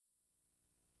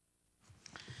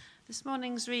This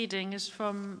morning's reading is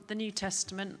from the New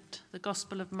Testament, the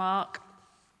Gospel of Mark,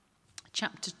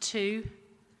 chapter 2,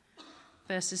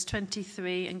 verses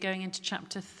 23, and going into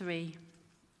chapter 3,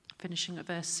 finishing at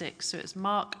verse 6. So it's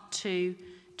Mark 2,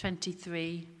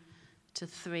 23 to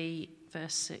 3,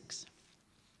 verse 6.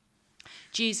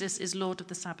 Jesus is Lord of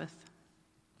the Sabbath.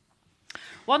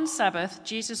 One Sabbath,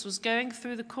 Jesus was going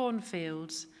through the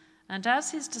cornfields, and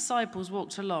as his disciples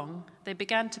walked along, they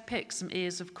began to pick some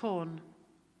ears of corn.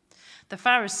 The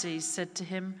Pharisees said to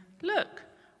him, "Look,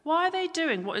 why are they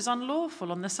doing what is unlawful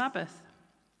on the Sabbath?"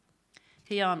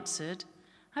 He answered,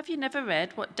 "Have you never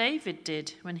read what David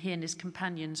did when he and his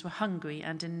companions were hungry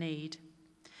and in need?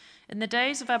 In the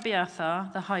days of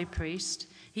Abiathar, the high priest,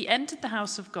 he entered the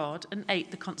house of God and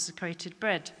ate the consecrated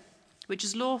bread, which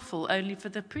is lawful only for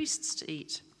the priests to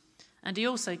eat, and he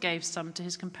also gave some to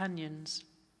his companions."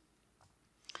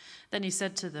 Then he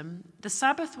said to them, "The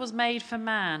Sabbath was made for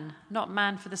man, not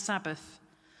man for the Sabbath.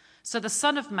 So the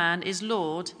Son of Man is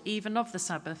Lord even of the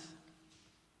Sabbath."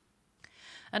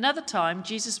 Another time,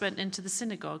 Jesus went into the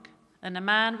synagogue, and a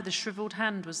man with a shriveled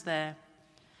hand was there.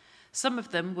 Some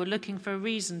of them were looking for a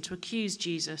reason to accuse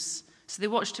Jesus, so they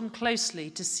watched him closely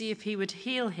to see if he would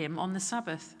heal him on the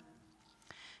Sabbath.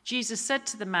 Jesus said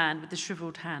to the man with the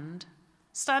shriveled hand,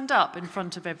 "Stand up in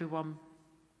front of everyone."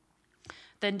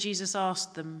 Then Jesus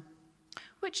asked them,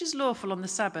 "Which is lawful on the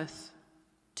Sabbath,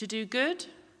 to do good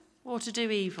or to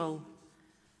do evil,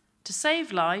 to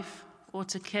save life or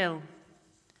to kill?"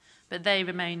 But they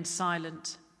remained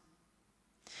silent.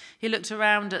 He looked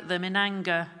around at them in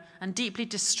anger, and deeply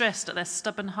distressed at their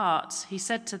stubborn hearts, he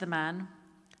said to the man,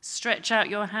 "Stretch out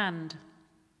your hand."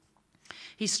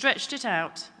 He stretched it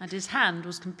out, and his hand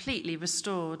was completely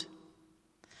restored.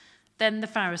 Then the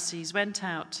Pharisees went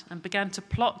out and began to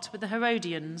plot with the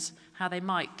Herodians how they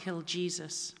might kill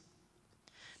Jesus.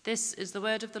 This is the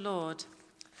word of the Lord.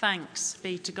 Thanks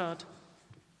be to God.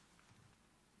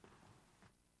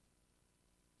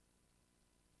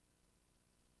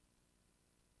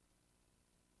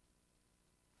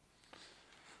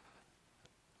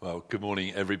 Well, good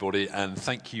morning, everybody, and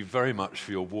thank you very much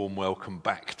for your warm welcome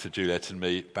back to Juliet and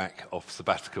me back off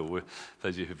sabbatical. For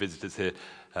those of you who visited us here,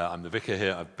 I'm the vicar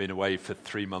here. I've been away for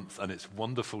 3 months, and it's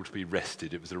wonderful to be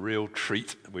rested. It was a real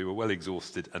treat. We were well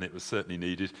exhausted, and it was certainly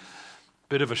needed.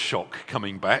 Bit of a shock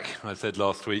coming back. I said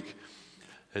last week,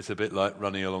 it's a bit like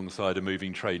running alongside a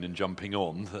moving train and jumping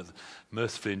on.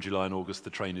 Mercifully, in July and August, the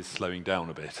train is slowing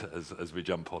down a bit as we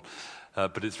jump on.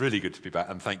 But it's really good to be back,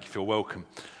 and thank you for your welcome.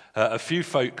 A few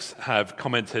folks have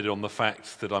commented on the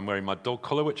fact that I'm wearing my dog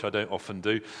collar, which I don't often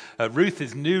do. Ruth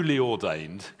is newly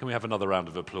ordained. Can we have another round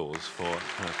of applause for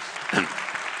her?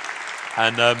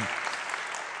 And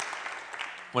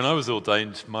when I was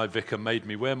ordained, my vicar made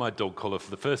me wear my dog collar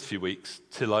for the first few weeks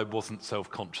till I wasn't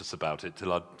self-conscious about it,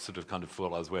 till I sort of kind of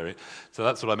thought I was wearing it. So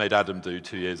that's what I made Adam do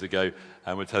 2 years ago,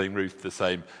 and we're telling Ruth the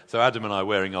same. So Adam and I are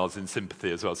wearing ours in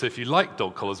sympathy as well. So if you like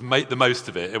dog collars, make the most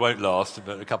of it. It won't last,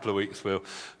 but in a couple of weeks we'll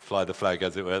fly the flag,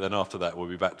 as it were. Then after that, we'll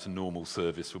be back to normal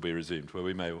service will be resumed, where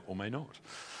we may or may not.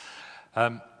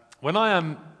 When I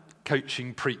am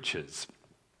coaching preachers,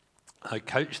 I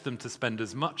coach them to spend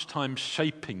as much time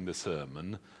shaping the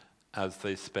sermon as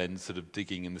they spend sort of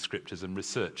digging in the scriptures and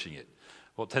researching it.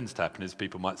 What tends to happen is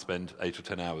people might spend 8 or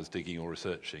 10 hours digging or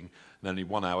researching, and only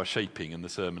 1 hour shaping, and the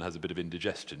sermon has a bit of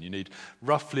indigestion. You need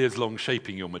roughly as long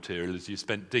shaping your material as you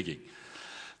spent digging.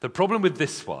 The problem with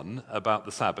this one about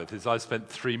the Sabbath is I spent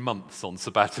 3 months on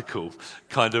sabbatical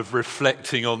kind of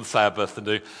reflecting on Sabbath and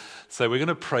doing. So we're going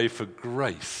to pray for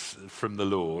grace from the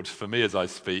Lord, for me as I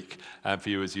speak, and for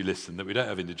you as you listen, that we don't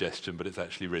have indigestion, but it's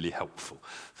actually really helpful.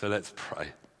 So let's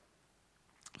pray.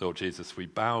 Lord Jesus, we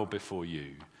bow before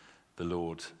you, the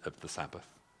Lord of the Sabbath.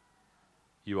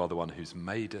 You are the one who's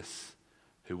made us,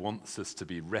 who wants us to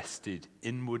be rested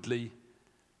inwardly,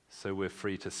 so we're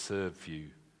free to serve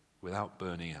you without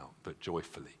burning out, but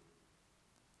joyfully.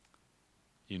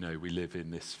 You know, we live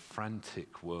in this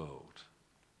frantic world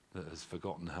that has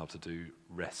forgotten how to do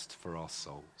rest for our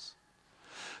souls.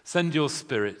 Send your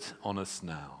Spirit on us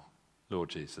now, Lord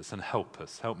Jesus, and help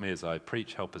us. Help me as I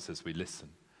preach, help us as we listen.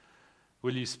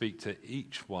 Will you speak to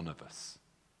each one of us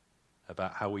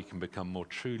about how we can become more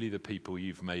truly the people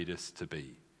you've made us to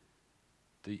be,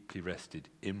 deeply rested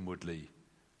inwardly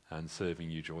and serving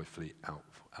you joyfully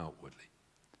outwardly.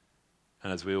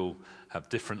 And as we all have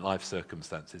different life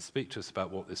circumstances, speak to us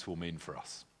about what this will mean for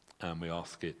us. And we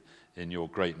ask it in your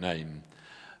great name.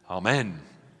 Amen.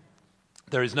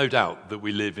 There is no doubt that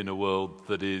we live in a world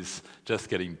that is just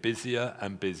getting busier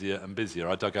and busier and busier.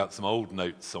 I dug out some old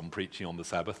notes on preaching on the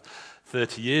Sabbath.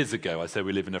 30 years ago, I said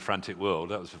we live in a frantic world.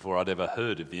 That was before I'd ever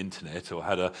heard of the internet or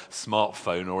had a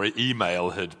smartphone or email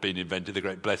had been invented, the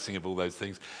great blessing of all those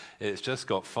things. It's just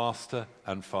got faster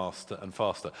and faster and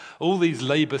faster. All these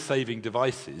labor-saving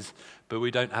devices, but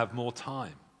we don't have more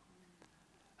time.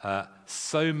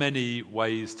 So many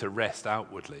ways to rest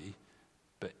outwardly,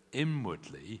 but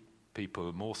inwardly, people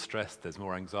are more stressed, there's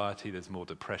more anxiety, there's more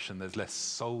depression, there's less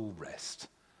soul rest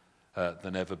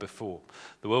than ever before.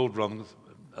 The world runs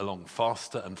along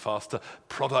faster and faster.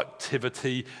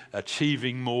 Productivity,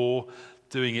 achieving more,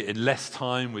 doing it in less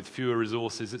time with fewer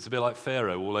resources. It's a bit like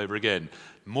Pharaoh all over again.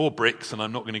 More bricks and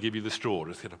I'm not going to give you the straw.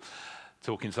 Just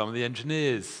talking to some of the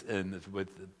engineers and with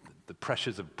the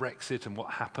pressures of Brexit and what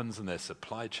happens and their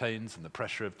supply chains and the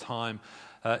pressure of time.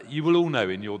 You will all know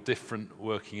in your different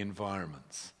working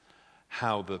environments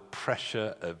how the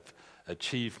pressure of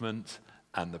achievement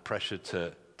and the pressure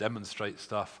to demonstrate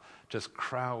stuff just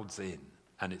crowds in,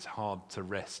 and it's hard to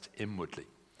rest inwardly.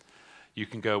 You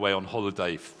can go away on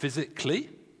holiday physically,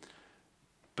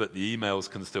 but the emails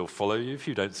can still follow you if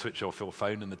you don't switch off your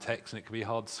phone and the text, and it can be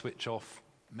hard to switch off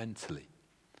mentally.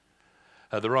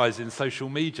 The rise in social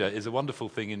media is a wonderful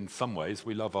thing in some ways.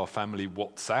 We love our family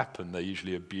WhatsApp, and they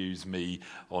usually abuse me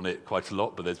on it quite a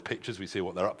lot, but there's pictures, we see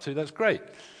what they're up to, that's great.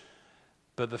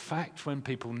 But the fact when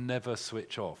people never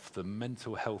switch off, the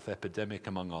mental health epidemic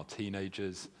among our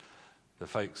teenagers, the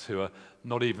folks who are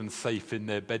not even safe in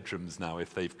their bedrooms now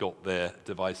if they've got their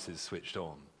devices switched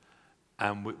on.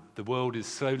 And the world is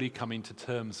slowly coming to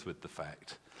terms with the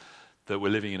fact that we're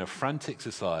living in a frantic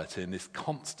society, and this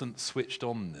constant switched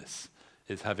onness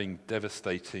is having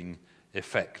devastating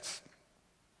effects.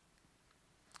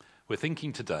 We're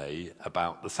thinking today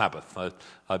about the Sabbath.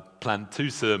 I planned 2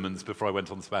 sermons before I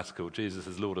went on sabbatical. Jesus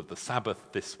is Lord of the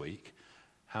Sabbath this week,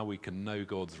 how we can know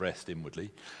God's rest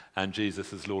inwardly, and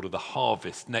Jesus is Lord of the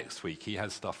harvest next week. He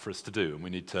has stuff for us to do, and we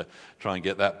need to try and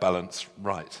get that balance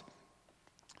right.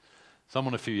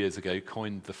 Someone a few years ago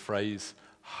coined the phrase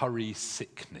hurry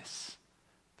sickness,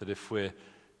 that if we're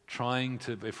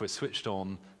switched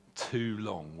on too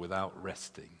long without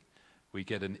resting, we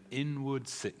get an inward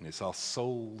sickness. Our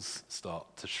souls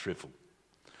start to shrivel.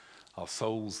 Our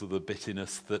souls are the bit in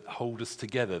us that hold us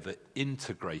together, that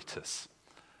integrate us.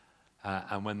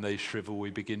 And when they shrivel, we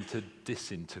begin to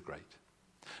disintegrate.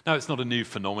 Now, it's not a new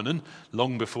phenomenon.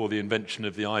 Long before the invention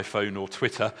of the iPhone or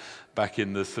Twitter, back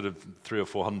in the sort of 300 or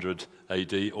 400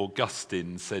 AD,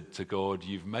 Augustine said to God,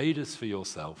 "You've made us for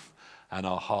yourself, and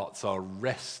our hearts are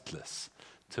restless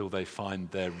till they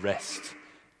find their rest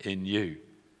in you."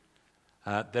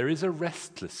 There is a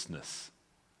restlessness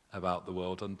about the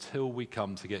world until we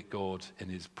come to get God in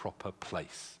his proper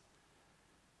place.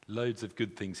 Loads of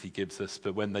good things he gives us,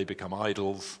 but when they become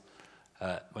idols,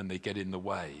 when they get in the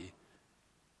way,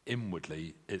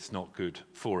 inwardly it's not good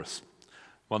for us.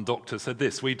 One doctor said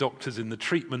this: "We doctors in the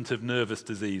treatment of nervous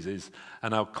diseases are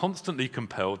now constantly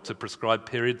compelled to prescribe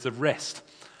periods of rest.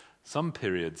 Some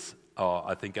periods are,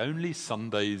 I think, only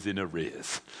Sundays in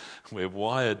arrears. We're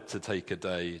wired to take a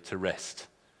day to rest,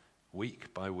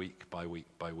 week by week by week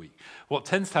by week." What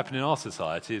tends to happen in our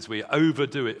society is we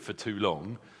overdo it for too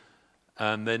long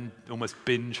and then almost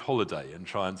binge holiday and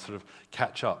try and sort of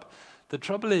catch up. The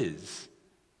trouble is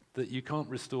that you can't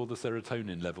restore the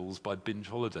serotonin levels by binge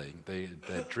holidaying.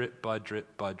 They're drip by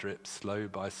drip by drip, slow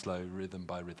by slow, rhythm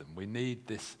by rhythm. We need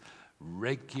this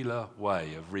regular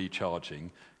way of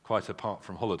recharging, quite apart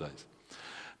from holidays.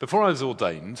 Before I was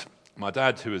ordained, my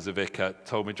dad, who was a vicar,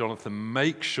 told me, "Jonathan,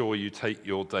 make sure you take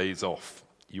your days off.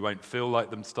 You won't feel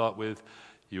like them to start with.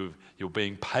 You're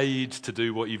being paid to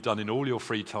do what you've done in all your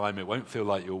free time. It won't feel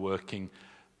like you're working,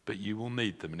 but you will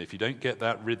need them. And if you don't get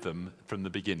that rhythm from the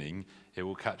beginning, it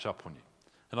will catch up on you."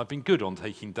 And I've been good on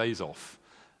taking days off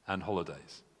and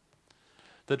holidays.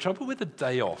 The trouble with a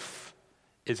day off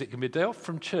is it can be a day off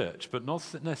from church, but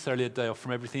not necessarily a day off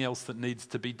from everything else that needs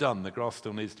to be done. The grass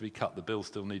still needs to be cut, the bills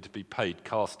still need to be paid,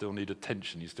 cars still need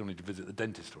attention, you still need to visit the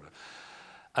dentist or whatever.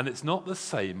 And it's not the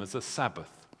same as a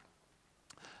Sabbath.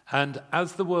 And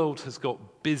as the world has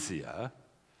got busier,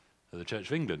 the Church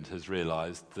of England has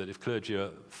realised that if clergy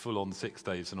are full on 6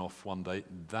 days and off one day,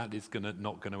 that is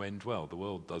not going to end well. The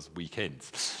world does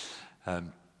weekends.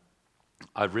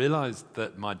 I realised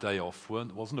that my day off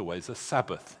wasn't always a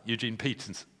Sabbath. Eugene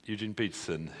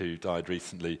Peterson, who died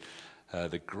recently,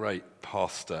 the great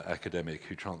pastor academic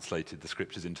who translated the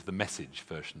scriptures into the Message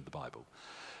version of the Bible,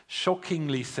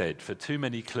 shockingly said for too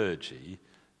many clergy,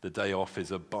 the day off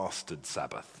is a bastard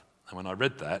Sabbath. And when I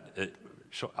read that,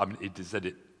 he said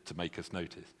it to make us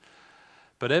notice.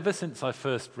 But ever since I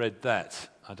first read that,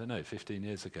 I don't know, 15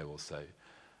 years ago or so,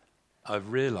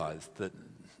 I've realized that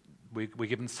we're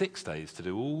given 6 days to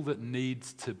do all that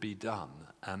needs to be done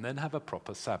and then have a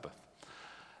proper Sabbath.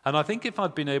 And I think if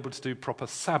I'd been able to do proper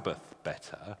Sabbath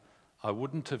better, I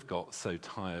wouldn't have got so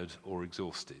tired or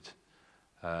exhausted.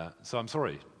 So I'm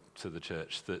sorry to the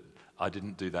church that I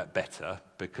didn't do that better,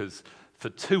 because for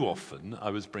too often I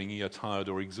was bringing a tired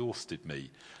or exhausted me,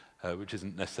 which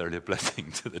isn't necessarily a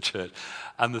blessing to the church.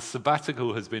 And the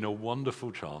sabbatical has been a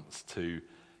wonderful chance to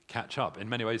catch up. In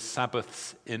many ways,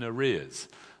 Sabbaths in arrears.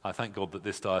 I thank God that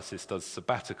this diocese does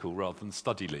sabbatical rather than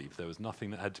study leave. There was nothing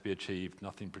that had to be achieved,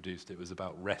 nothing produced. It was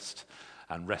about rest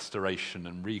and restoration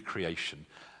and recreation.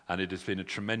 And it has been a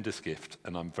tremendous gift,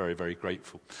 and I'm very, very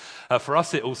grateful. For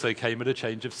us, it also came at a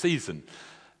change of season.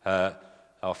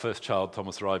 Our first child,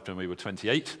 Thomas, arrived when we were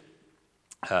 28.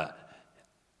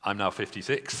 I'm now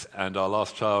 56, and our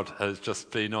last child has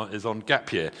just is on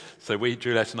gap year. So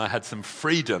Juliet and I had some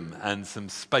freedom and some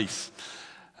space,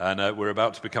 and we're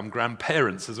about to become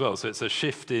grandparents as well. So it's a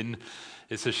shift,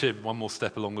 one more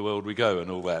step along the world we go and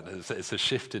all that. It's a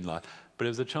shift in life. But it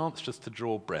was a chance just to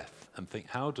draw breath and think,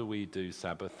 how do we do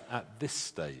Sabbath at this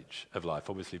stage of life?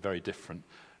 Obviously very different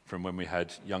from when we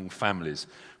had young families.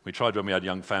 When we had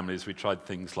young families, we tried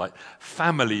things like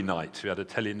family night. We had a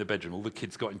telly in the bedroom. All the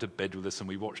kids got into bed with us and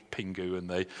we watched Pingu and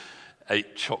they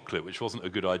ate chocolate, which wasn't a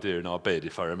good idea in our bed,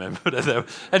 if I remember.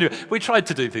 Anyway, we tried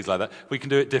to do things like that. We can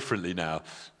do it differently now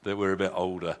that we're a bit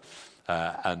older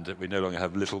and we no longer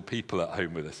have little people at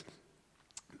home with us.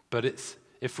 But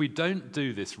if we don't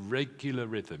do this regular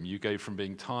rhythm, you go from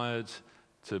being tired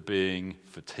to being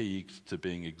fatigued, to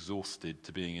being exhausted,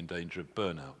 to being in danger of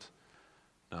burnout.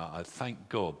 Now, I thank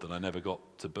God that I never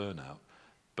got to burnout,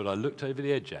 but I looked over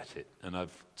the edge at it, and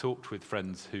I've talked with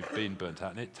friends who've been burnt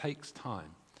out, and it takes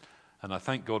time. And I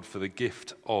thank God for the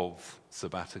gift of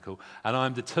sabbatical, and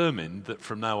I'm determined that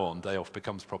from now on, day off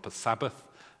becomes proper Sabbath,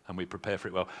 and we prepare for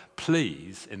it well.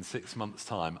 Please, in 6 months'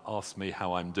 time, ask me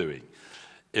how I'm doing.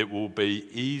 It will be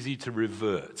easy to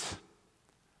revert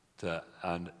to,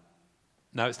 and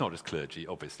now, it's not just clergy.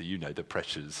 Obviously, you know the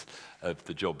pressures of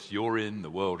the jobs you're in, the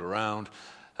world around.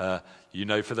 You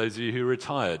know, for those of you who are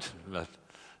retired,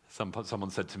 someone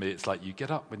said to me, it's like you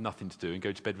get up with nothing to do and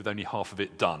go to bed with only half of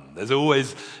it done. There's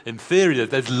always, in theory,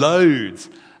 there's loads.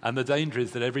 And the danger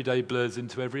is that every day blurs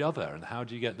into every other. And how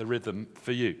do you get the rhythm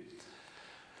for you?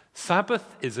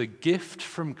 Sabbath is a gift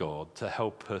from God to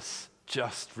help us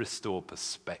just restore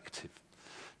perspective.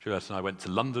 Juliet and I went to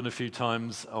London a few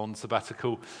times on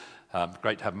sabbatical.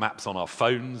 Great to have maps on our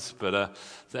phones, but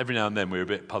every now and then we were a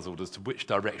bit puzzled as to which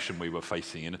direction we were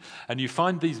facing in. And you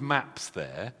find these maps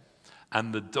there,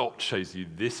 and the dot shows you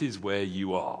this is where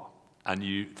you are. And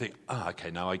you think,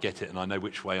 okay, now I get it, and I know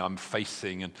which way I'm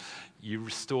facing, and you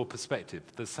restore perspective.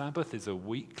 The Sabbath is a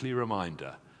weekly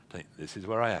reminder. Think, this is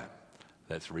where I am.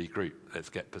 Let's regroup. Let's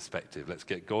get perspective. Let's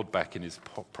get God back in his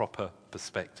proper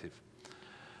perspective.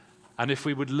 And if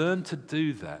we would learn to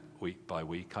do that week by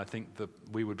week, I think that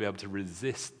we would be able to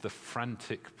resist the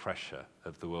frantic pressure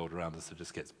of the world around us that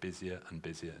just gets busier and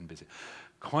busier and busier.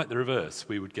 Quite the reverse,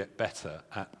 we would get better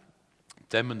at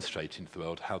demonstrating to the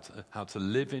world how to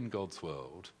live in God's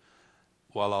world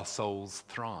while our souls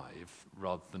thrive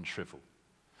rather than shrivel.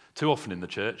 Too often in the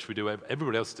church, we do what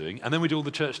everybody else is doing, and then we do all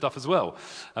the church stuff as well,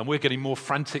 and we're getting more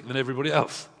frantic than everybody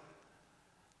else.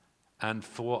 And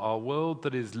for our world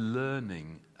that is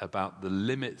learning about the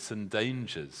limits and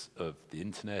dangers of the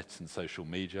internet and social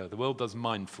media, the world does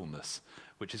mindfulness,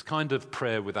 which is kind of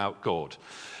prayer without God.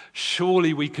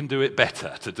 Surely we can do it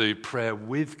better, to do prayer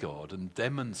with God and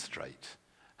demonstrate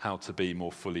how to be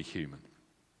more fully human.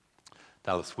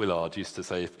 Dallas Willard used to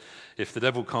say, if the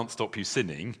devil can't stop you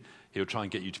sinning, he'll try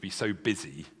and get you to be so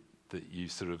busy that you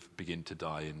sort of begin to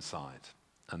die inside.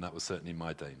 And that was certainly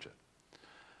my danger.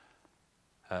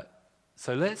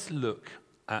 So let's look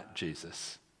at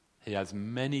Jesus. He has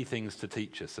many things to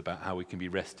teach us about how we can be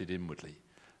rested inwardly.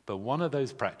 But one of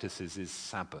those practices is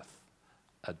Sabbath,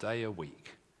 a day a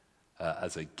week,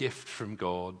 as a gift from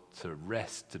God to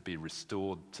rest, to be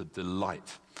restored, to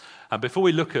delight. And before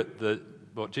we look at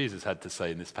what Jesus had to say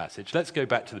in this passage, let's go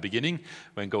back to the beginning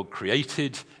when God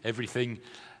created everything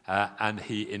and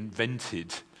he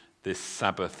invented this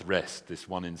Sabbath rest, this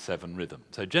 1 in 7 rhythm.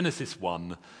 So Genesis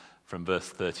 1 from verse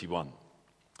 31.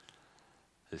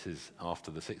 This is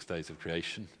after the 6 days of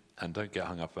creation. And don't get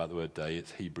hung up about the word day.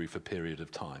 It's Hebrew for period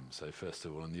of time. So first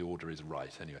of all, and the order is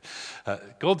right. Anyway,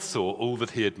 God saw all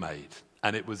that he had made,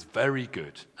 and it was very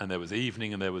good. And there was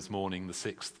evening and there was morning the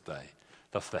 6th day.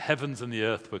 Thus the heavens and the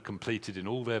earth were completed in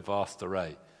all their vast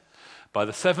array. By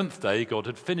the 7th day, God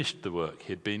had finished the work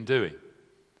he had been doing.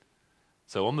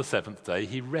 So on the seventh day,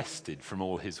 he rested from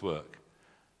all his work.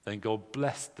 Then God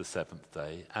blessed the seventh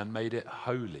day and made it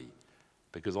holy,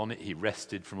 because on it he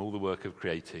rested from all the work of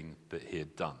creating that he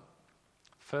had done.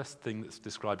 First thing that's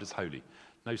described as holy.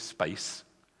 No space.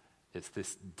 It's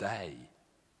this day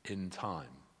in time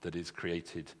that is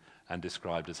created and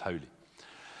described as holy.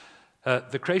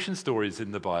 The creation stories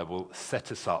in the Bible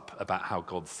set us up about how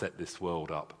God set this world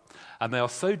up. And they are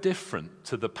so different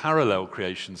to the parallel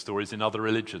creation stories in other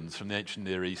religions from the ancient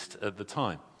Near East at the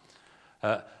time.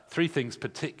 Three things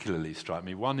particularly strike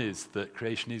me. One is that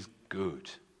creation is good.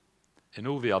 In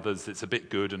all the others, it's a bit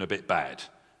good and a bit bad,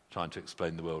 trying to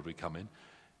explain the world we come in.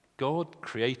 God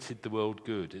created the world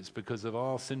good. It's because of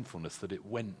our sinfulness that it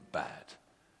went bad.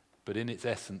 But in its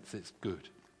essence, it's good.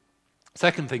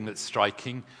 Second thing that's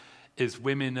striking is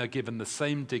women are given the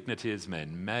same dignity as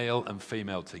men. Male and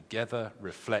female together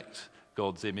reflect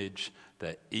God's image.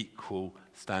 They're equal,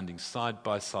 standing side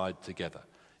by side together.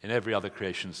 In every other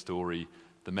creation story,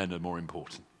 the men are more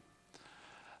important.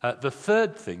 The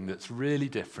third thing that's really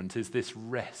different is this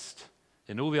rest.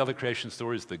 In all the other creation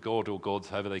stories, the god or gods,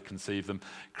 however they conceive them,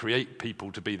 create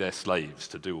people to be their slaves,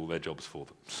 to do all their jobs for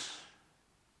them.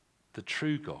 The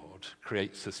true God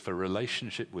creates us for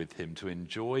relationship with him, to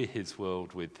enjoy his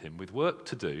world with him, with work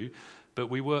to do, but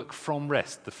we work from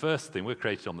rest. The first thing, we're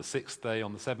created on the sixth day.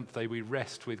 On the seventh day, we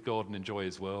rest with God and enjoy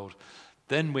his world.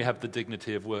 Then we have the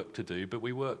dignity of work to do, but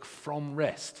we work from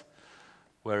rest.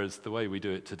 Whereas the way we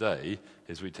do it today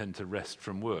is we tend to rest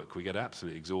from work. We get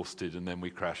absolutely exhausted and then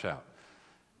we crash out.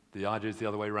 The idea is the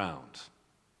other way round,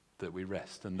 that we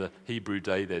rest. And the Hebrew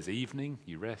day, there's evening,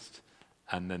 you rest,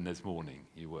 and then there's morning,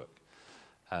 you work.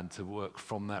 And to work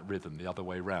from that rhythm, the other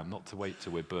way round, not to wait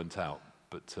till we're burnt out,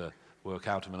 but to work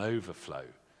out of an overflow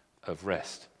of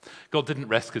rest. God didn't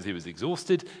rest because he was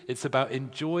exhausted. It's about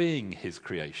enjoying his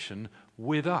creation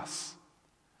with us.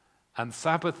 And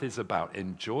Sabbath is about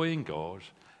enjoying God,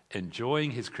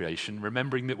 enjoying his creation,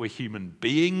 remembering that we're human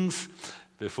beings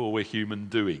before we're human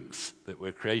doings, that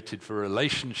we're created for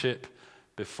relationship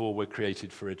before we're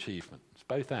created for achievement. It's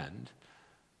both and,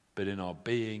 but in our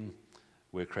being,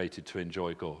 we're created to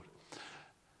enjoy God.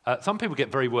 Some people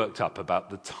get very worked up about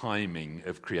the timing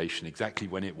of creation, exactly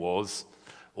when it was,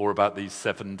 or about these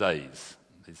 7 days,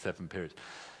 these 7 periods.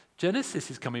 Genesis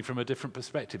is coming from a different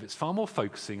perspective. It's far more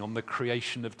focusing on the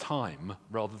creation of time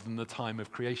rather than the time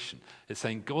of creation. It's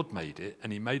saying God made it,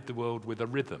 and he made the world with a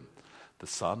rhythm. The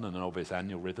sun, and an obvious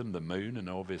annual rhythm, the moon, an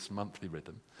obvious monthly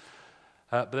rhythm.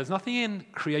 But there's nothing in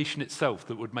creation itself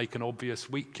that would make an obvious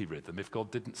weekly rhythm if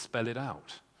God didn't spell it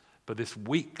out. But this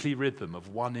weekly rhythm of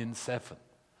 1 in 7.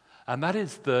 And that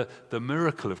is the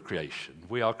miracle of creation.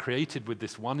 We are created with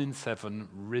this 1 in 7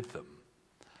 rhythm.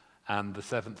 And the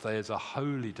seventh day is a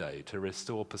holy day to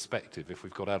restore perspective if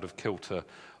we've got out of kilter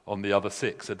on the other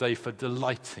 6. A day for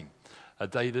delighting. A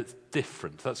day that's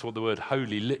different. That's what the word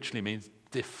holy literally means,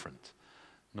 different.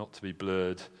 Not to be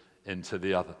blurred into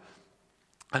the other.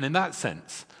 And in that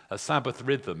sense, a Sabbath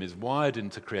rhythm is wired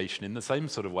into creation in the same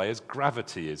sort of way as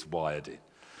gravity is wired in.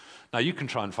 Now, you can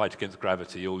try and fight against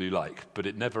gravity all you like, but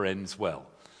it never ends well.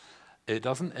 It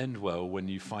doesn't end well when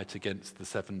you fight against the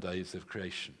 7 days of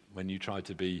creation. When you try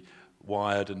to be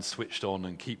wired and switched on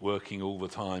and keep working all the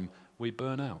time, we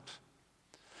burn out.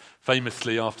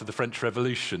 Famously, after the French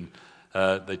Revolution,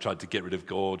 they tried to get rid of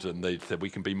God, and they said we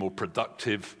can be more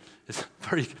productive. It's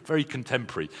very, very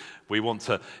contemporary. We want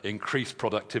to increase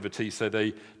productivity, so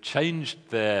they changed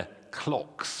their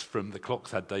clocks from the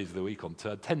clocks had days of the week on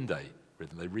to a 10-day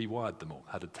rhythm. They rewired them all,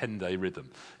 had a 10-day rhythm.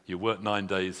 You work 9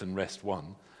 days and rest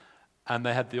 1. And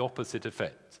they had the opposite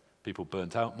effect. People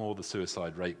burnt out more, the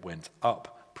suicide rate went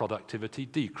up, productivity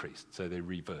decreased, so they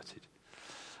reverted.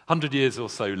 100 years or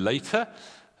so later,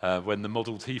 when the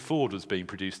Model T Ford was being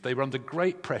produced, they were under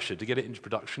great pressure to get it into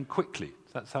production quickly.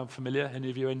 Does that sound familiar? Any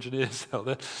of you engineers out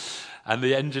there? And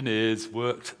the engineers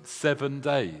worked 7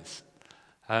 days.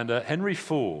 And Henry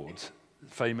Ford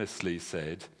famously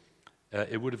said,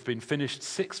 it would have been finished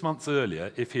 6 months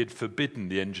earlier if he had forbidden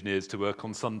the engineers to work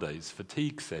on Sundays.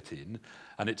 Fatigue set in,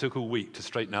 and it took a week to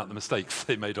straighten out the mistakes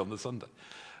they made on the Sunday.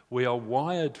 We are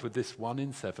wired with this 1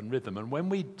 in 7 rhythm, and when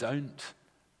we don't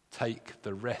take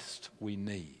the rest we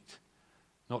need,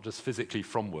 not just physically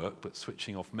from work, but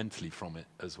switching off mentally from it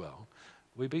as well,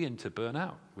 we begin to burn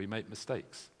out. We make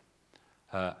mistakes.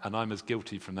 And I'm as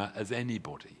guilty from that as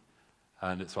anybody.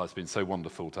 And it's why it's been so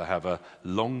wonderful to have a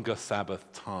longer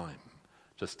Sabbath time,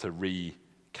 just to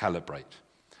recalibrate.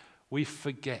 We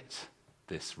forget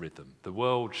this rhythm. The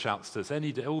world shouts to us,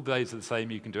 any day, all days are the same,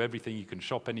 you can do everything, you can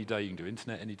shop any day, you can do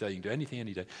internet any day, you can do anything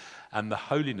any day. And the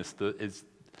holiness,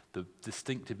 the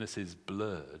distinctiveness is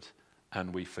blurred,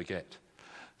 and we forget.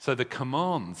 So the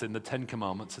commands in the Ten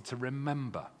Commandments are to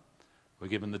remember. We're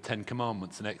given the Ten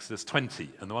Commandments in Exodus 20,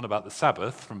 and the one about the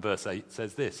Sabbath from verse 8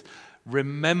 says this: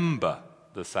 remember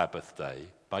the Sabbath day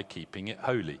by keeping it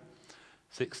holy.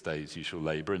 6 days you shall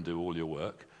labor and do all your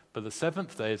work, but the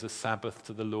seventh day is a Sabbath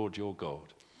to the Lord your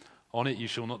God. On it you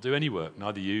shall not do any work,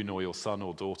 neither you nor your son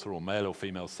or daughter or male or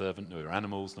female servant, nor your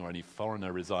animals, nor any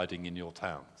foreigner residing in your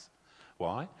towns.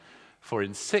 Why? For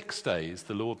in 6 days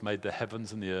the Lord made the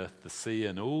heavens and the earth, the sea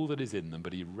and all that is in them,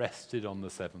 but he rested on the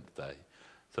seventh day.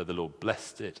 So the Lord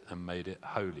blessed it and made it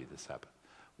holy, the Sabbath.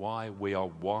 Why? We are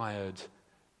wired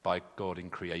by God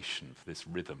in creation for this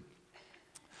rhythm.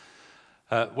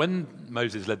 When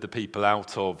Moses led the people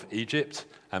out of Egypt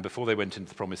and before they went into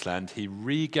the Promised Land, he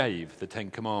regave the Ten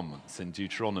Commandments in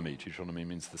Deuteronomy. Deuteronomy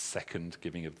means the second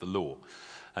giving of the law.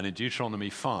 And in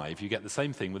Deuteronomy 5, you get the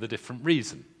same thing with a different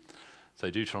reason. So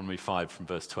Deuteronomy 5 from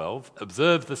verse 12,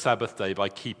 observe the Sabbath day by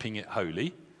keeping it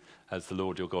holy, as the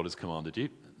Lord your God has commanded you.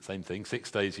 Same thing,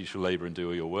 6 days you shall labor and do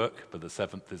all your work, but the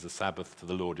seventh is a Sabbath to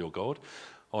the Lord your God.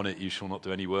 On it you shall not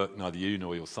do any work, neither you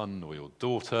nor your son nor your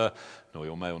daughter, nor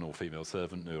your male nor female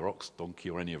servant, nor your ox, donkey,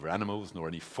 or any of your animals, nor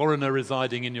any foreigner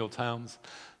residing in your towns,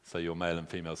 so your male and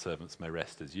female servants may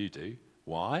rest as you do.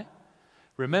 Why?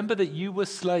 Remember that you were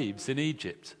slaves in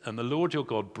Egypt, and the Lord your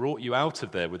God brought you out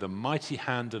of there with a mighty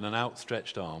hand and an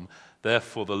outstretched arm.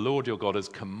 Therefore the Lord your God has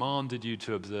commanded you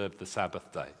to observe the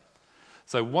Sabbath day.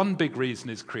 So one big reason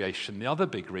is creation. The other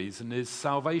big reason is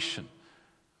salvation.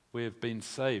 We have been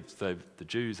saved, so the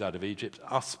Jews out of Egypt,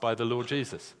 us by the Lord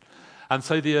Jesus. And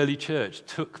so the early church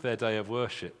took their day of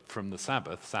worship from the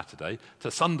Sabbath, Saturday,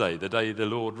 to Sunday, the day the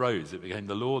Lord rose. It became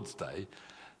the Lord's day.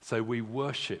 So we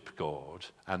worship God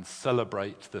and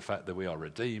celebrate the fact that we are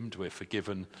redeemed, we're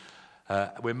forgiven,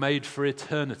 we're made for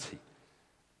eternity.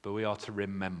 But we are to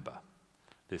remember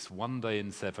this 1 day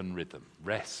in 7 rhythm: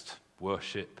 rest,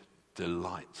 worship,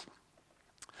 delight.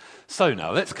 So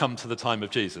now let's come to the time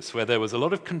of Jesus, where there was a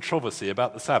lot of controversy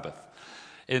about the Sabbath.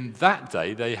 In that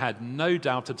day, they had no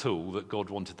doubt at all that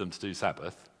God wanted them to do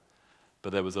Sabbath,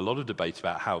 but there was a lot of debate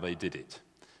about how they did it.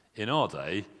 In our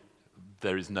day,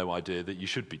 there is no idea that you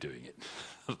should be doing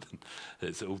it.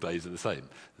 It's all days are the same.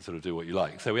 You sort of do what you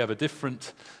like. So we have a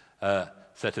different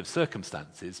set of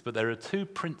circumstances, but there are 2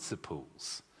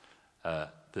 principles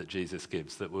that Jesus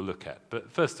gives that we'll look at.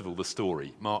 But first of all, the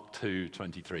story, Mark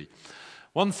 2:23.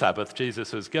 One Sabbath,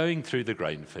 Jesus was going through the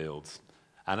grain fields,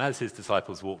 and as his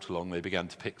disciples walked along, they began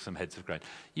to pick some heads of grain.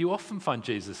 You often find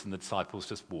Jesus and the disciples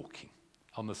just walking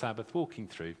on the Sabbath, walking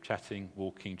through, chatting,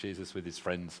 walking, Jesus with his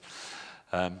friends.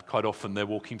 Quite often they're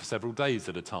walking for several days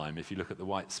at a time. If you look at the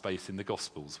white space in the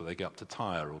Gospels where they go up to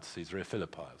Tyre or to Caesarea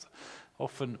Philippi,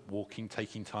 often walking,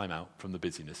 taking time out from the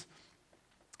busyness.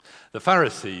 The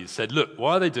Pharisees said, look,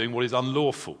 why are they doing what is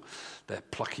unlawful? They're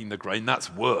plucking the grain, that's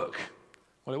work.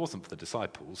 Well, it wasn't for the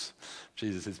disciples.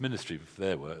 Jesus' ministry for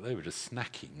their work. They were just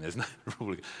snacking. There's no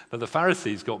rule. But the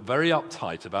Pharisees got very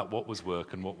uptight about what was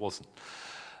work and what wasn't.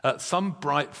 Some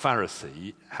bright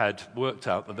Pharisee had worked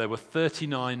out that there were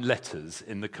 39 letters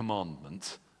in the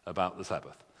commandment about the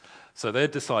Sabbath. So they had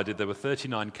decided there were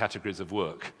 39 categories of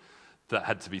work that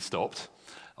had to be stopped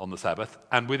on the Sabbath.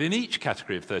 And within each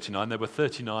category of 39, there were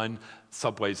 39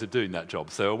 sub-ways of doing that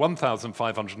job. So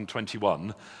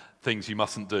 1,521 things you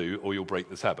mustn't do or you'll break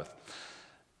the Sabbath.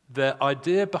 The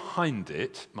idea behind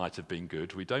it might have been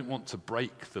good. We don't want to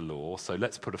break the law, so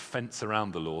let's put a fence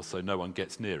around the law so no one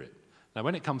gets near it. Now,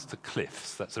 when it comes to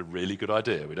cliffs, that's a really good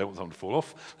idea. We don't want someone to fall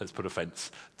off. Let's put a fence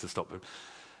to stop them.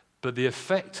 But the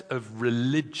effect of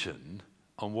religion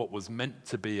on what was meant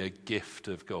to be a gift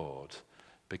of God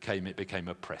became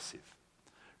oppressive.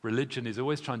 Religion is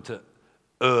always trying to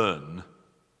earn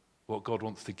what God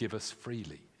wants to give us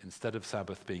freely. Instead of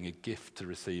Sabbath being a gift to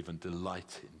receive and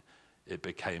delight in, it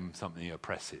became something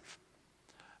oppressive.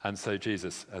 And so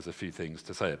Jesus has a few things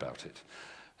to say about it.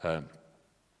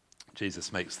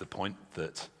 Jesus makes the point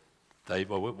that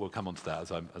we'll come on to that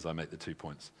as I make the 2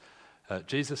 points.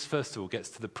 Jesus, first of all, gets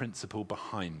to the principle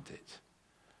behind it.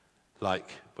 Like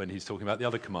when he's talking about the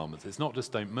other commandments. It's not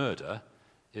just don't murder,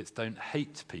 it's don't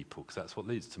hate people, because that's what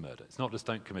leads to murder. It's not just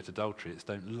don't commit adultery, it's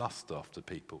don't lust after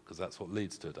people, because that's what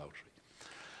leads to adultery.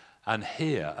 And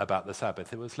here, about the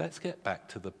Sabbath, it was let's get back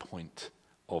to the point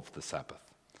of the Sabbath.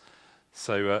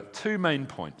 So 2 main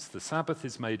points. The Sabbath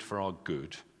is made for our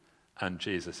good, and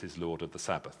Jesus is Lord of the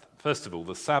Sabbath. First of all,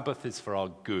 the Sabbath is for our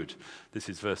good. This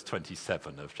is verse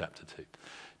 27 of chapter 2.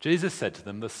 Jesus said to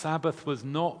them, the Sabbath was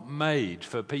not made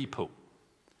for people,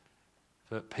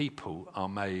 but people are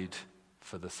made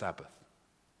for the Sabbath.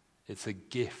 It's a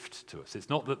gift to us. It's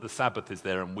not that the Sabbath is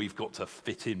there and we've got to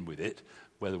fit in with it,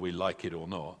 whether we like it or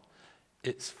not.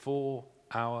 It's for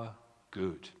our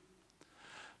good.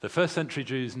 The first century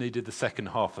Jews needed the second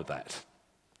half of that.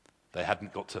 They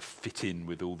hadn't got to fit in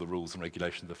with all the rules and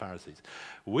regulations of the Pharisees.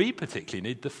 We particularly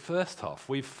need the first half.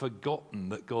 We've forgotten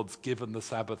that God's given the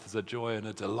Sabbath as a joy and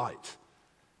a delight.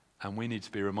 And we need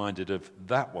to be reminded of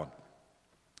that one.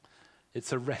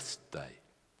 It's a rest day.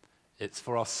 It's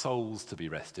for our souls to be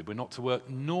rested. We're not to work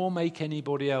nor make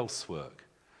anybody else work.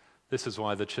 This is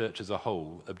why the church as a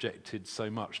whole objected so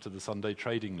much to the Sunday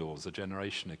trading laws a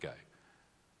generation ago.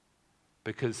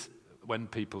 Because when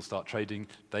people start trading,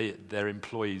 their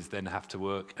employees then have to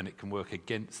work, and it can work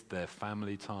against their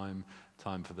family time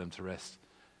for them to rest.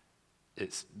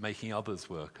 It's making others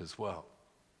work as well.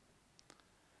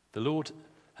 The Lord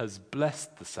has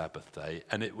blessed the Sabbath day,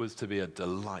 and it was to be a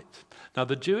delight. Now,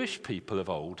 the Jewish people of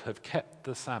old have kept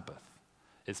the Sabbath.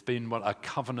 It's been a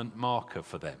covenant marker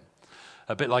for them.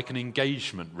 A bit like an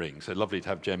engagement ring. So lovely to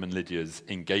have Jem and Lydia's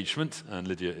engagement. And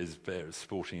Lydia is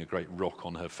sporting a great rock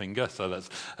on her finger. So that's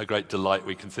a great delight.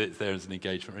 We can see it there as an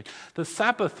engagement ring. The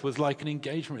Sabbath was like an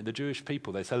engagement ring. The Jewish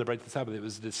people, they celebrated the Sabbath. It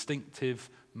was a distinctive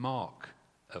mark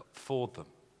for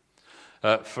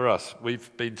them. For us,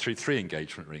 we've been through 3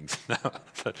 engagement rings now.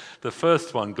 The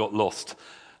first one got lost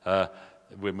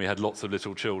when we had lots of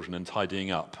little children and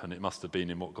tidying up. And it must have been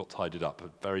in what got tidied up.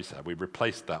 Very sad. We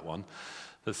replaced that one.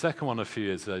 The second one a few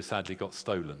years ago sadly got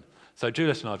stolen. So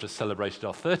Juliet and I have just celebrated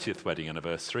our 30th wedding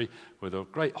anniversary with a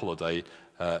great holiday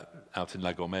out in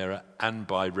La Gomera, and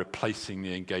by replacing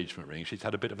the engagement ring. She's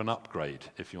had a bit of an upgrade,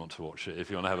 if you want to watch it, if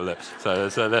you want to have a look.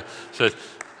 So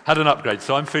had an upgrade.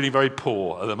 So I'm feeling very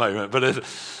poor at the moment,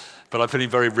 but I'm feeling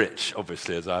very rich,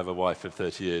 obviously, as I have a wife of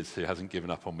 30 years who hasn't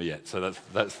given up on me yet. So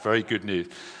that's very good news.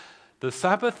 The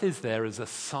Sabbath is there as a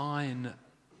sign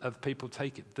of people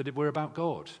that we're about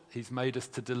God. He's made us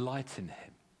to delight in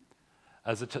him,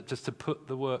 just to put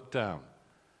the work down.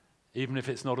 Even if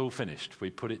it's not all finished,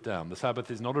 we put it down. The Sabbath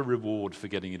is not a reward for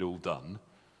getting it all done,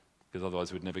 because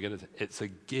otherwise we'd never get it. It's a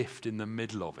gift in the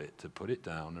middle of it to put it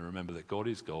down and remember that God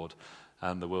is God,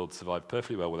 and the world survived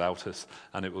perfectly well without us,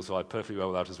 and it will survive perfectly well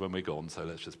without us when we're gone, so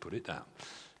let's just put it down.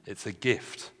 It's a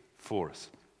gift for us.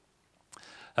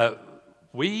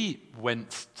 We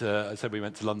went to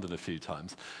London a few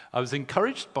times. I was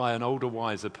encouraged by an older,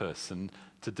 wiser person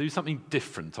to do something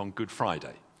different on Good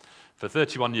Friday. For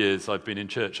 31 years, I've been in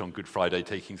church on Good Friday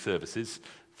taking services.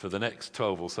 For the next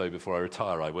 12 or so before I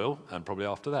retire, I will, and probably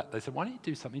after that. They said, why don't you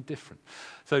do something different?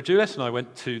 So Juliet and I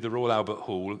went to the Royal Albert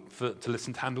Hall to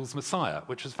listen to Handel's Messiah,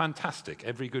 which was fantastic,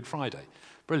 every Good Friday.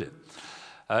 Brilliant.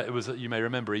 It was, you may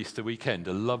remember, Easter weekend,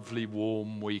 a lovely,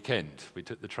 warm weekend. We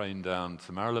took the train down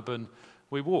to Marylebone.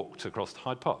 We walked across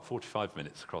Hyde Park, 45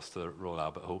 minutes across the Royal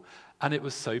Albert Hall, and it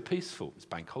was so peaceful. It was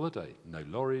bank holiday, no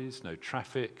lorries, no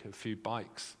traffic, a few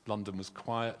bikes. London was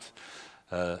quiet.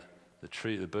 The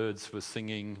birds were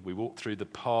singing. We walked through the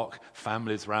park.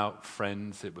 Families were out,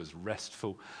 friends. It was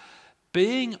restful.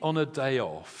 Being on a day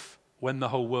off when the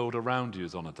whole world around you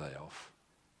is on a day off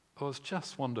was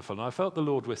just wonderful. And I felt the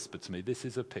Lord whisper to me, this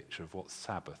is a picture of what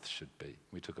Sabbath should be.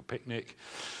 We took a picnic.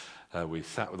 We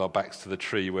sat with our backs to the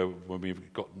tree when we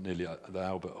got nearly at the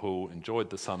Albert Hall, enjoyed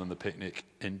the sun and the picnic,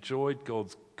 enjoyed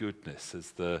God's goodness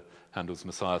as the Handel's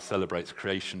Messiah celebrates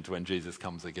creation to when Jesus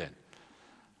comes again.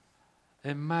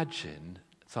 Imagine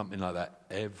something like that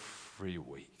every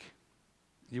week.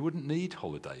 You wouldn't need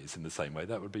holidays in the same way.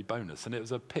 That would be bonus. And it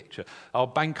was a picture. Our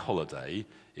bank holiday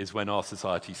is when our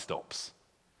society stops.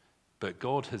 But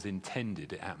God has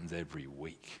intended it happens every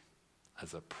week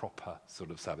as a proper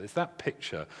sort of Sabbath. It's that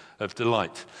picture of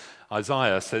delight.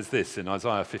 Isaiah says this in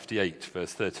Isaiah 58,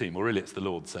 verse 13. Well, really, it's the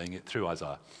Lord saying it through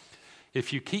Isaiah.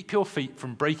 If you keep your feet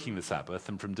from breaking the Sabbath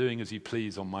and from doing as you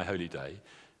please on my holy day,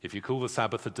 if you call the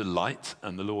Sabbath a delight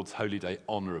and the Lord's holy day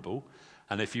honourable,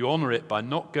 and if you honour it by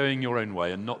not going your own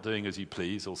way and not doing as you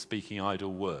please or speaking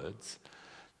idle words,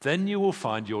 then you will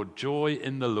find your joy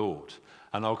in the Lord.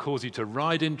 And I'll cause you to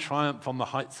ride in triumph on the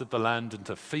heights of the land and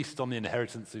to feast on the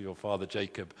inheritance of your father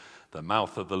Jacob. The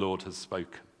mouth of the Lord has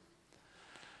spoken.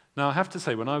 Now, I have to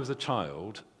say, when I was a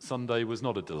child, Sunday was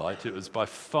not a delight. It was by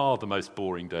far the most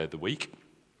boring day of the week.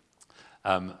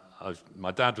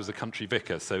 My dad was a country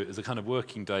vicar, so it was a kind of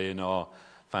working day in our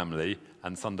family,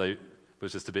 and Sunday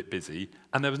was just a bit busy,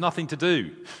 and there was nothing to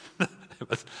do.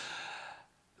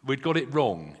 We'd got it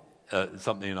wrong.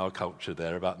 Something in our culture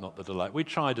there about not the delight. We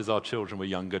tried as our children were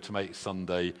younger to make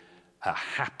Sunday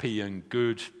happy and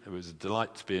good. It was a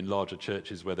delight to be in larger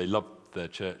churches where they loved their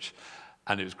church,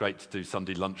 and it was great to do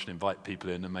Sunday lunch and invite people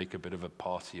in and make a bit of a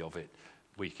party of it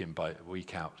week in by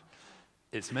week out.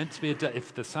 It's meant to be a day.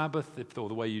 If the Sabbath, or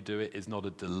the way you do it is not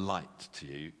a delight to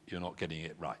you, you're not getting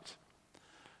it right.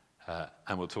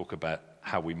 And we'll talk about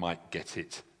how we might get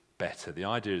it better. The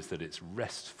idea is that it's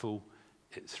restful,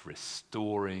 it's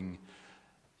restoring,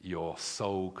 your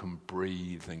soul can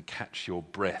breathe and catch your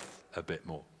breath a bit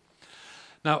more.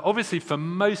 Now, obviously, for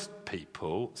most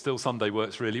people, still Sunday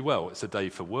works really well. It's a day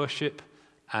for worship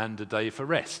and a day for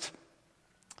rest.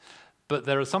 But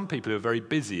there are some people who are very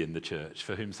busy in the church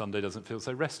for whom Sunday doesn't feel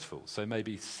so restful. So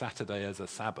maybe Saturday as a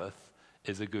Sabbath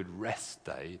is a good rest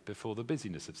day before the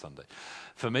busyness of Sunday.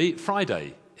 For me,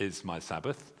 Friday is my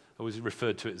Sabbath. I always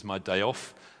referred to it as my day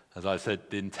off. As I said,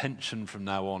 the intention from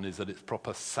now on is that it's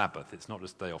proper Sabbath. It's not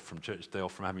just day off from church, it's day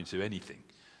off from having to do anything.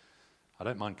 I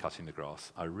don't mind cutting the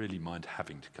grass. I really mind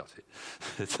having to cut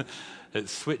it.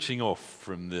 It's switching off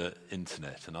from the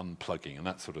internet and unplugging and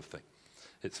that sort of thing.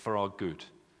 It's for our good.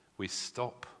 We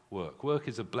stop work. Work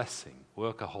is a blessing.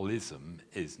 Workaholism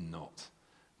is not.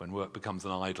 When work becomes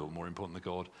an idol, more important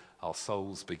than God, our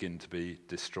souls begin to be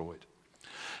destroyed.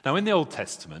 Now, in the Old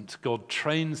Testament, God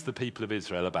trains the people of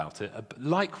Israel about it,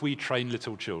 like we train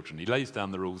little children. He lays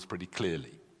down the rules pretty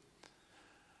clearly,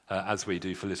 as we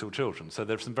do for little children. So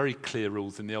there are some very clear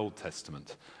rules in the Old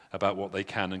Testament about what they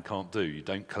can and can't do. You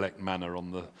don't collect manna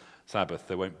on the Sabbath.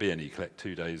 There won't be any. You collect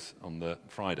 2 days on the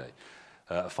Friday.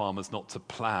 A farmer's not to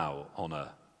plough on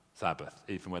a Sabbath,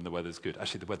 even when the weather's good.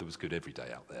 Actually, the weather was good every day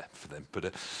out there for them,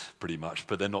 but pretty much.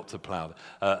 But they're not to plough.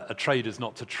 A trader's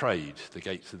not to trade. The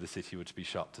gates of the city were to be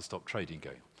shut to stop trading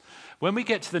going. When we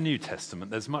get to the New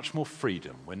Testament, there's much more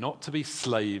freedom. We're not to be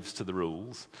slaves to the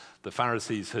rules. The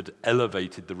Pharisees had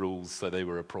elevated the rules so they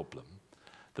were a problem.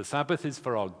 The Sabbath is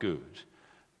for our good,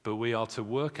 but we are to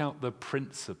work out the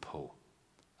principle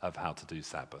of how to do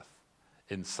Sabbath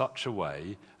in such a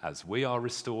way as we are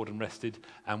restored and rested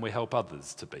and we help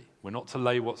others to be. We're not to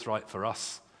lay what's right for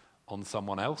us on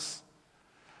someone else.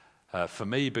 For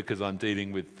me, because I'm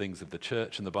dealing with things of the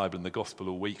church and the Bible and the gospel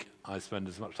all week, I spend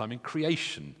as much time in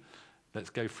creation. Let's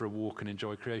go for a walk and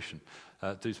enjoy creation.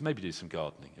 Maybe do some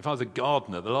gardening. If I was a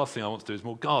gardener, the last thing I want to do is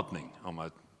more gardening.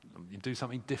 You do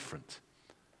something different.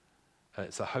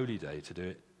 It's a holy day to do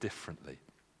it differently.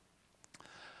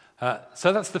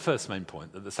 So that's the first main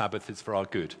point, that the Sabbath is for our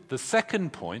good. The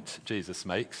second point Jesus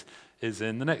makes is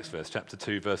in the next verse, chapter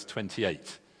 2, verse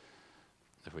 28.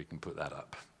 If we can put that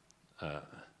up.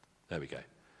 There we go.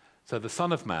 So the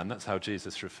Son of Man, that's how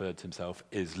Jesus referred to himself,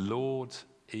 is Lord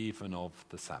even of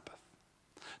the Sabbath.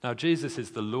 Now, Jesus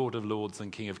is the Lord of Lords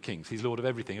and King of Kings. He's Lord of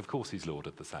everything. Of course he's Lord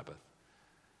of the Sabbath.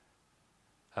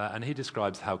 And he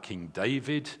describes how King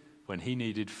David, when he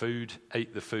needed food,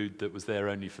 ate the food that was there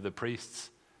only for the priests.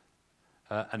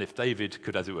 And if David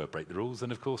could, as it were, break the rules,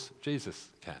 then of course Jesus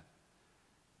can.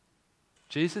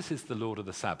 Jesus is the Lord of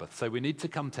the Sabbath, so we need to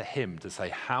come to him to say,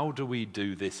 how do we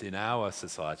do this in our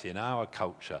society, in our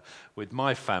culture, with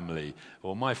my family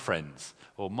or my friends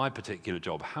or my particular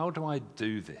job? How do I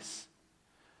do this?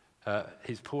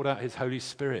 He's poured out his Holy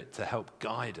Spirit to help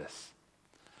guide us.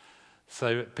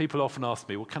 So people often ask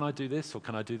me, well, can I do this or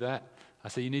can I do that? I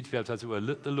say, you need to be able to, as it were,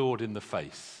 look the Lord in the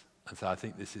face and say, I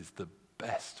think this is the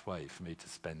best way for me to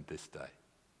spend this day.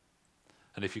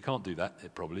 And if you can't do that,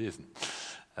 it probably isn't.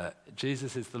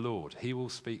 Jesus is the Lord. He will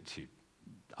speak to you.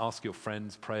 Ask your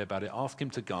friends, pray about it. Ask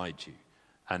him to guide you,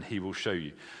 and he will show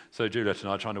you. So Juliet and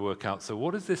I are trying to work out, so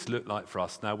what does this look like for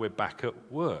us now we're back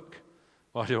at work?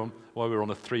 While we were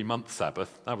on a 3-month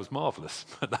Sabbath, that was marvellous.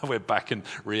 But now we're back in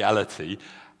reality.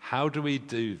 How do we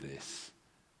do this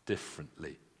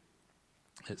differently?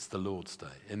 It's the Lord's Day.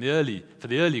 For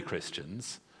the early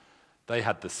Christians, they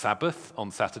had the Sabbath on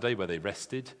Saturday where they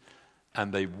rested,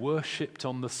 and they worshipped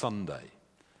on the Sunday,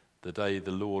 the day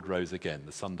the Lord rose again.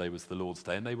 The Sunday was the Lord's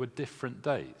Day, and they were different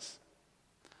days.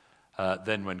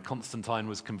 Then when Constantine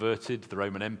was converted, the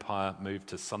Roman Empire moved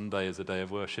to Sunday as a day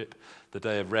of worship. The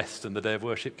day of rest and the day of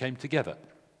worship came together.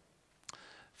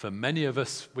 For many of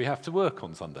us, we have to work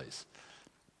on Sundays.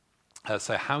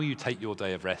 So how you take your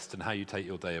day of rest and how you take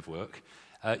your day of work,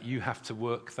 you have to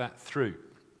work that through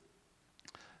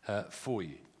for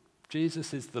you.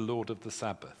 Jesus is the Lord of the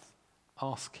Sabbath.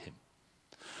 Ask him.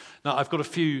 Now, I've got a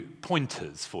few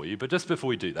pointers for you, but just before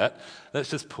we do that,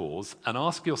 let's just pause and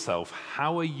ask yourself,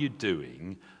 how are you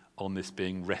doing on this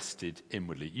being rested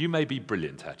inwardly? You may be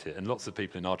brilliant at it, and lots of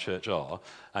people in our church are,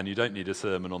 and you don't need a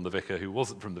sermon on the vicar who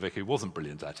wasn't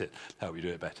brilliant at it to help you do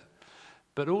it better.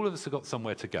 But all of us have got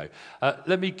somewhere to go.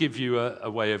 Let me give you a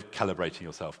way of calibrating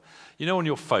yourself. You know, on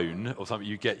your phone or something,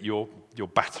 you get your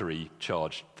battery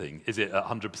charge thing. Is it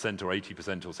 100% or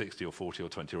 80% or 60 or 40 or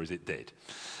 20, or is it dead?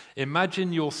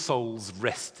 Imagine your soul's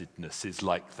restedness is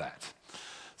like that.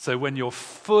 So when you're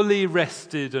fully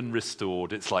rested and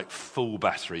restored, it's like full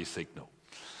battery signal.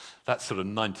 That's sort of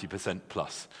 90%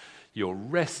 plus. You're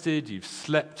rested, you've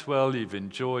slept well, you've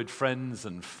enjoyed friends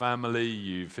and family,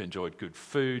 you've enjoyed good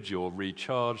food, you're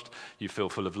recharged, you feel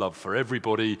full of love for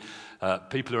everybody,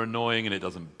 people are annoying and it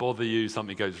doesn't bother you,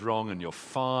 something goes wrong and you're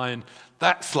fine.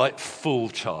 That's like full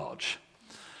charge.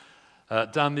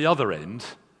 Down the other end,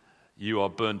 you are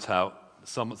burnt out,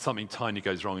 something tiny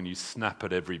goes wrong and you snap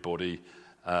at everybody,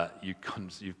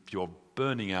 you're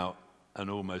burning out and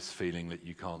almost feeling that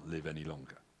you can't live any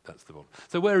longer. That's the bottom.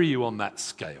 So where are you on that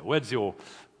scale? How's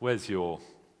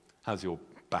your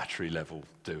battery level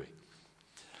doing?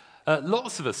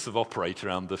 Lots of us have operated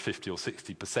around the 50 or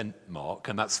 60% mark,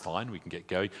 and that's fine, we can get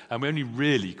going. And we only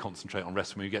really concentrate on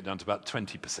rest when we get down to about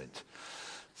 20%.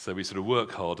 So we sort of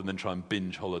work hard and then try and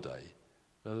binge holiday.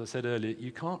 But as I said earlier,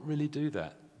 you can't really do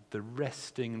that. The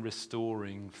resting,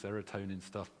 restoring, serotonin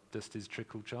stuff just is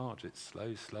trickle charge. It's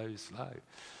slow, slow, slow.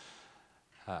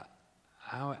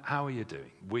 How are you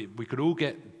doing? We could all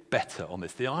get better on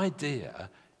this. The idea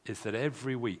is that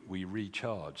every week we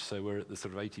recharge, so we're at the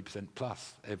sort of 80%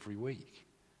 plus every week.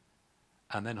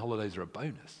 And then holidays are a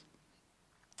bonus.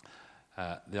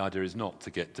 The idea is not to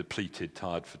get depleted,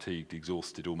 tired, fatigued,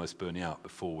 exhausted, almost burning out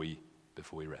before we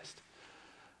rest.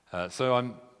 So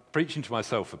I'm preaching to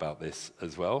myself about this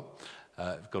as well.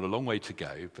 I've got a long way to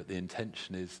go, but the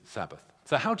intention is Sabbath.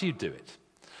 So how do you do it?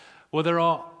 Well, there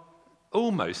are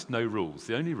almost no rules.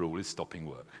 The only rule is stopping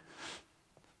work.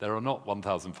 There are not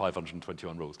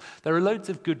 1,521 rules. There are loads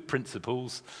of good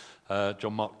principles.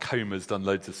 John Mark Comer's done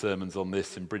loads of sermons on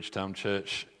this in Bridgetown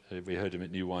Church. We heard him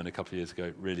at New Wine a couple of years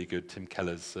ago. Really good. Tim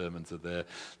Keller's sermons are there.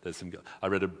 I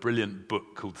read a brilliant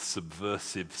book called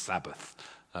Subversive Sabbath.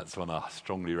 That's one I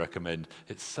strongly recommend.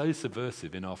 It's so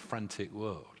subversive in our frantic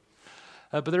world.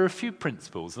 But there are a few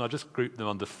principles, and I'll just group them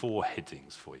under 4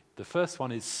 headings for you. The first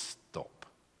one is stop.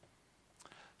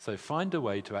 So find a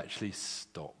way to actually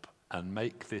stop and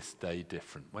make this day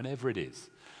different, whenever it is.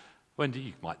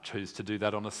 You might choose to do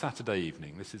that on a Saturday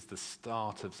evening. This is the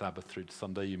start of Sabbath through to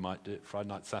Sunday. You might do it Friday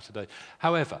night, Saturday.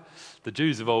 However, the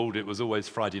Jews of old, it was always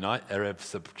Friday night, Erev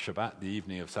Shabbat, the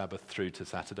evening of Sabbath through to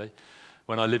Saturday.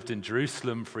 When I lived in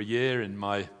Jerusalem for a year, in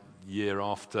my year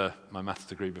after my maths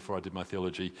degree, before I did my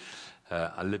theology,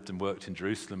 I lived and worked in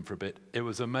Jerusalem for a bit. It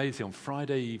was amazing. On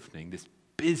Friday evening, this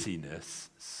busyness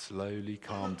slowly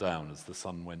calmed down as the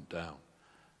sun went down.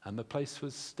 And the place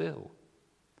was still.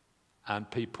 And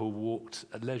people walked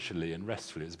leisurely and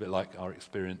restfully. It was a bit like our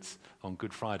experience on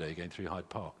Good Friday going through Hyde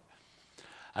Park.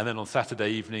 And then on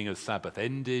Saturday evening, as Sabbath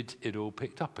ended, it all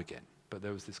picked up again. But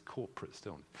there was this corporate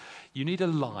stillness. You need a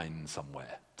line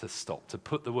somewhere to stop, to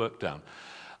put the work down.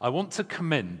 I want to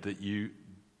commend that you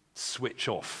switch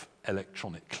off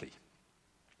electronically.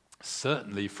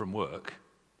 Certainly from work,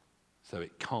 so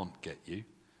it can't get you.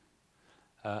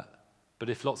 But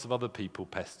if lots of other people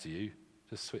pester you,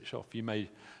 just switch off. You may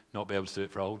not be able to do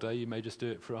it for a whole day. You may just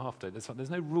do it for a half day. There's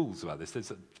no rules about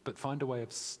this. But find a way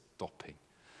of stopping.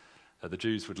 The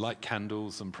Jews would light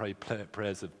candles and pray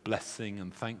prayers of blessing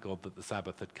and thank God that the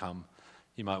Sabbath had come.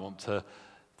 You might want to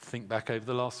think back over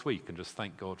the last week and just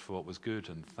thank God for what was good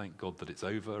and thank God that it's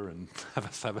over and have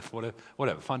a Sabbath,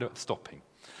 whatever. Find out stopping.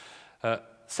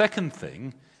 Second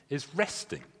thing is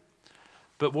resting.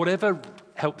 But whatever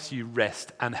helps you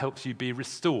rest and helps you be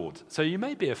restored. So you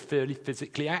may be a fairly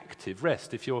physically active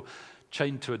rest. If you're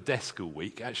chained to a desk all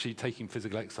week, actually taking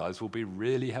physical exercise will be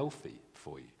really healthy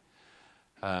for you.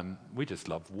 We just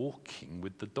love walking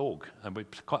with the dog. And we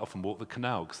quite often walk the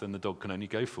canal because then the dog can only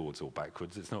go forwards or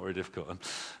backwards. It's not very difficult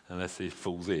unless he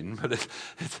falls in. But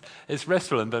it's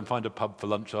restful. And then find a pub for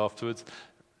lunch afterwards.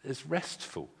 It's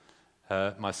restful.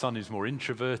 My son, who's more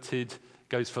introverted,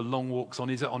 goes for long walks on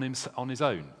his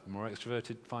own. More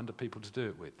extroverted, find people to do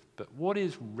it with. But what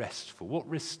is restful? What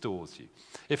restores you?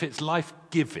 If it's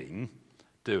life-giving,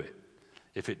 do it.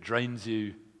 If it drains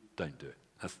you, don't do it.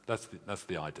 That's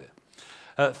the idea.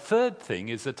 Third thing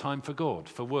is a time for God,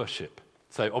 for worship.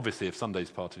 So obviously, if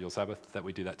Sunday's part of your Sabbath, that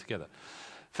we do that together.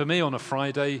 For me, on a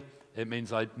Friday, it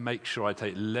means I make sure I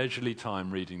take leisurely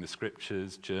time reading the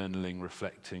scriptures, journaling,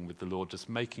 reflecting with the Lord, just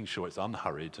making sure it's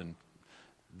unhurried and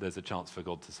there's a chance for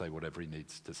God to say whatever he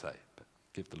needs to say. But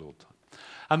give the Lord time.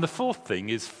 And the fourth thing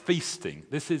is feasting.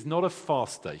 This is not a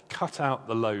fast day. Cut out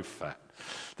the low fat.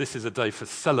 This is a day for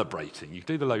celebrating. You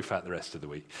can do the low fat the rest of the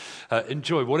week.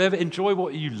 Enjoy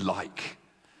what you like.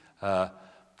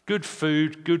 Good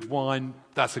food, good wine,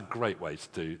 that's a great way to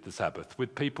do the Sabbath.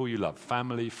 With people you love,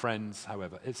 family, friends,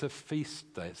 however. It's a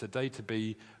feast day. It's a day to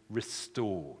be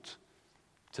restored,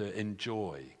 to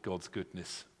enjoy God's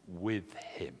goodness with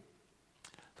him.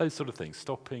 Those sort of things,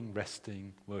 stopping,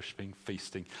 resting, worshipping,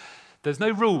 feasting. There's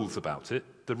no rules about it.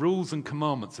 The rules and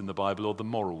commandments in the Bible are the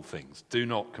moral things. Do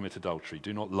not commit adultery,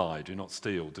 do not lie, do not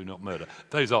steal, do not murder.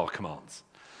 Those are commands.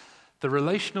 The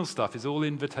relational stuff is all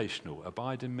invitational.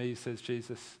 Abide in me, says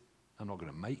Jesus. I'm not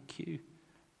going to make you.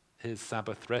 Here's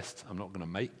Sabbath rest. I'm not going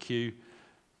to make you.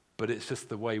 But it's just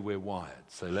the way we're wired.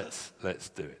 So let's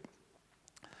do it.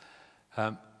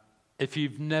 If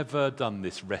you've never done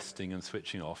this resting and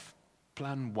switching off,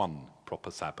 plan one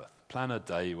proper Sabbath. Plan a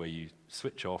day where you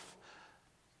switch off,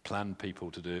 plan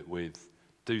people to do it with,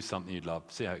 do something you'd love,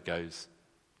 see how it goes,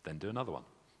 then do another one.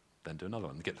 Then do another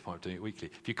one, and get to the point of doing it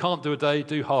weekly. If you can't do a day,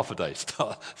 do half a day.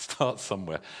 Start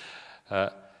somewhere.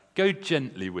 Go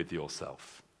gently with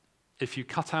yourself. If you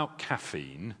cut out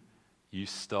caffeine, you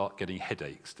start getting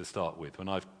headaches to start with. When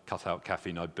I've cut out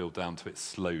caffeine, I build down to it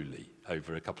slowly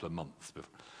over a couple of months.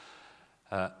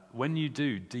 When you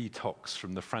do detox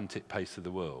from the frantic pace of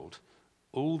the world,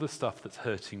 all the stuff that's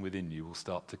hurting within you will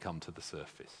start to come to the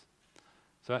surface.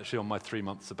 So actually on my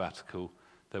 3-month sabbatical,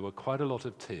 there were quite a lot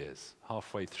of tears.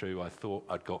 Halfway through, I thought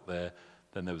I'd got there.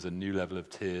 Then there was a new level of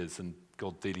tears and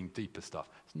God dealing deeper stuff.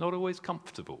 It's not always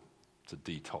comfortable to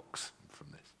detox from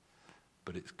this,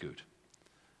 but it's good.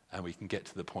 And we can get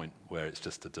to the point where it's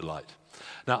just a delight.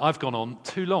 Now, I've gone on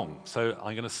too long, so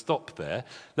I'm going to stop there.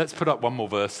 Let's put up one more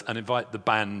verse and invite the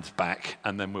band back,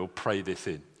 and then we'll pray this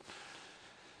in.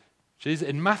 Jesus,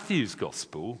 in Matthew's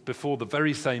Gospel, before the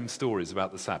very same stories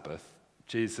about the Sabbath,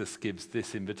 Jesus gives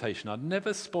this invitation. I'd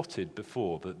never spotted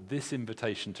before that this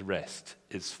invitation to rest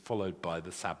is followed by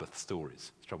the Sabbath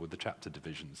stories. It's trouble with the chapter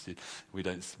divisions. We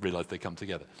don't realize they come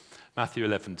together. Matthew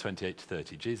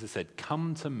 11:28-30. Jesus said,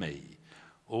 "Come to me,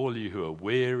 all you who are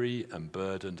weary and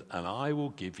burdened, and I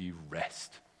will give you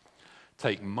rest.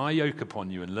 Take my yoke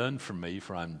upon you and learn from me,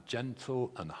 for I am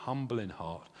gentle and humble in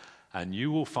heart, and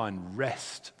you will find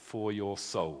rest for your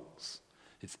souls."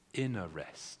 It's inner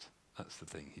rest. That's the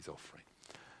thing he's offering.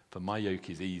 For my yoke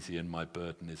is easy and my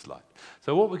burden is light.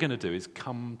 So what we're going to do is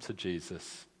come to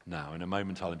Jesus now. In a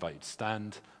moment, I'll invite you to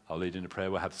stand. I'll lead in a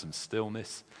prayer. We'll have some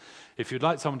stillness. If you'd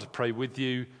like someone to pray with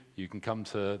you, you can come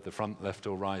to the front, left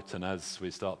or right, and as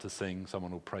we start to sing,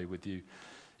 someone will pray with you.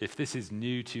 If this is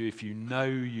new to you, if you know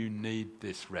you need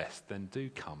this rest, then do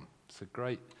come. It's a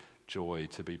great joy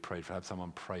to be prayed for, have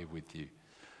someone pray with you.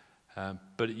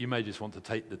 But you may just want to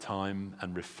take the time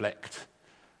and reflect.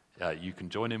 You can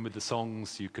join in with the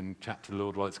songs, you can chat to the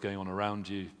Lord while it's going on around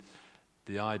you.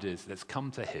 The idea is let's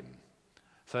come to him.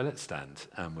 So let's stand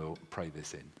and we'll pray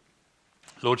this in.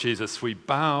 Lord Jesus, we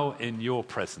bow in your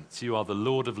presence. You are the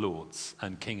Lord of Lords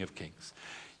and King of Kings.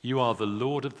 You are the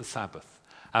Lord of the Sabbath.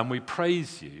 And we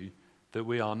praise you that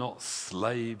we are not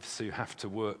slaves who have to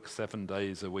work 7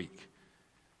 days a week.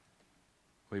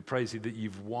 We praise you that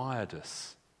you've wired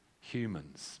us,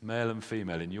 humans, male and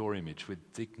female, in your image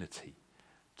with dignity,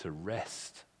 to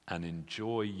rest and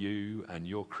enjoy you and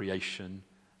your creation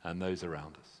and those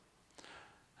around us.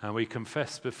 And we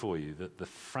confess before you that the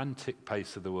frantic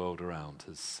pace of the world around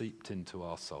has seeped into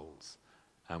our souls,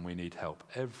 and we need help,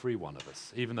 every one of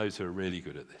us, even those who are really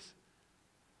good at this.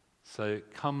 So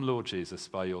come, Lord Jesus,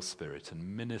 by your Spirit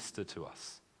and minister to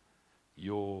us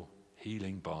your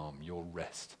healing balm, your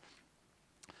rest,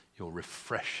 your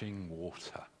refreshing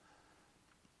water.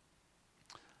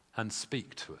 And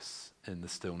speak to us in the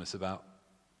stillness about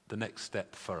the next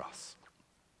step for us.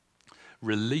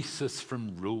 Release us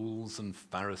from rules and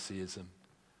Phariseeism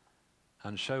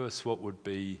and show us what would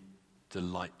be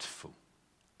delightful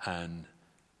and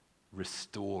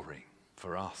restoring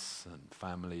for us and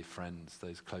family, friends,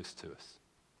 those close to us.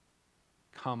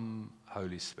 Come,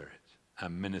 Holy Spirit,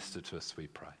 and minister to us, we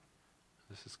pray.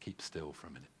 Let's just keep still for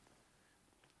a minute.